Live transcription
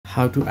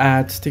How to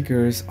add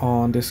stickers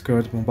on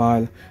Discord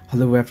mobile.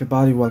 Hello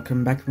everybody,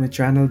 welcome back to my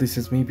channel. This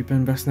is me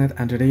Bipin Basnet,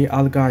 and today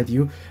I'll guide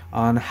you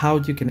on how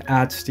you can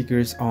add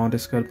stickers on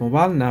Discord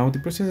mobile. Now the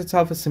process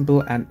itself is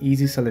simple and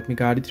easy, so let me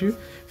guide you through.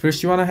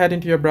 First, you want to head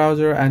into your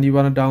browser and you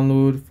want to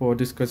download for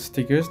Discord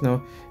stickers.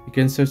 Now you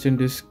can search in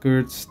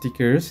Discord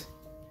stickers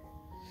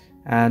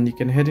and you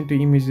can head into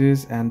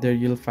images, and there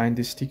you'll find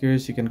the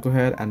stickers. You can go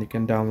ahead and you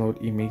can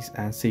download image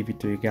and save it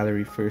to your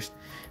gallery first.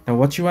 Now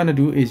what you want to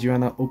do is you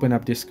want to open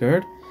up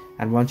Discord,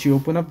 and once you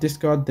open up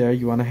Discord, there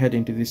you want to head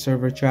into the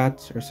server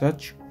chat or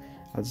such.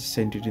 I'll just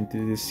send it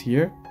into this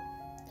here,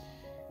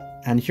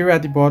 and here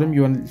at the bottom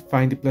you want to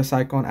find the plus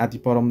icon. At the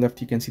bottom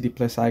left you can see the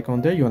plus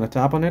icon there. You want to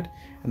tap on it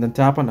and then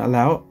tap on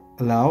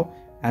allow,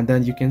 and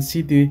then you can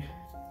see the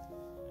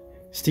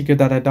sticker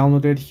that I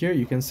downloaded here.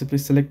 You can simply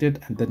select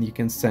it and then you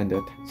can send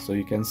it. So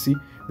you can see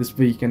this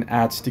way you can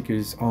add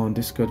stickers on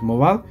Discord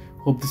mobile.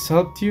 Hope this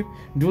helped you.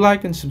 Do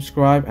like and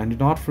subscribe, and do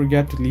not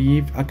forget to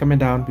leave a comment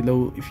down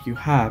below if you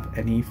have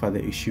any further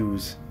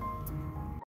issues.